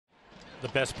The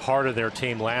best part of their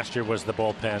team last year was the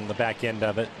bullpen, the back end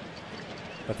of it.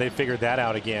 But they figured that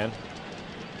out again.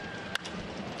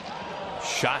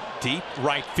 Shot deep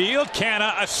right field.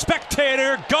 Canna, a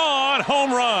spectator, gone,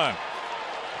 home run.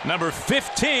 Number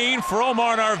 15 for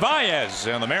Omar Narvaez,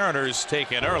 and the Mariners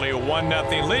take an early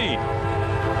 1-0 lead.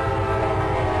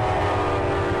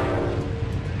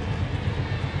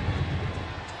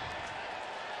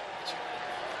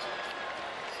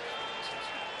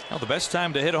 Well, the best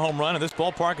time to hit a home run in this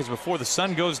ballpark is before the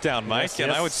sun goes down, Mike. Yes, and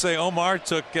yes. I would say Omar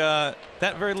took that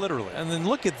very literally. And then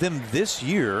look at them this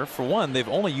year. For one, they've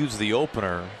only used the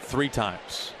opener 3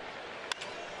 times.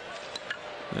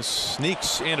 This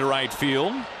sneaks into right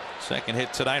field. Second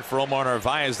hit tonight for Omar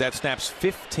Narvaez. That snaps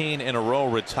 15 in a row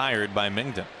retired by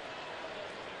Mingden.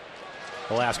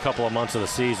 The last couple of months of the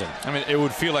season. I mean, it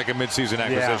would feel like a midseason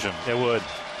acquisition. Yeah, it would.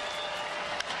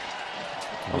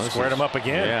 Well, squared him up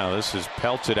again. Yeah, this is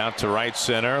pelted out to right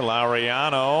center.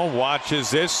 Laureano watches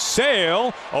this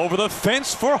sail over the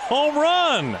fence for home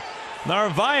run.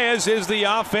 Narvaez is the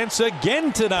offense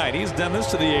again tonight. He's done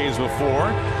this to the A's before.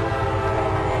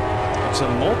 It's a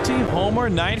multi-homer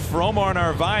night for Omar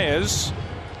Narvaez.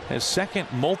 His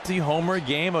second multi-homer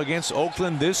game against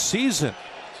Oakland this season.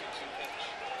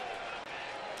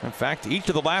 In fact, each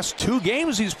of the last 2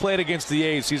 games he's played against the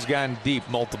A's, he's gone deep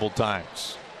multiple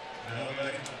times.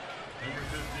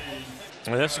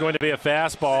 And this is going to be a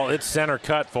fastball. It's center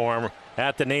cut for him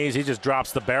at the knees. He just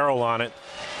drops the barrel on it.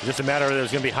 It's just a matter of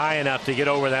it's going to be high enough to get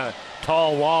over that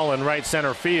tall wall in right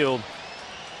center field,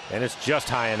 and it's just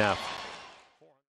high enough.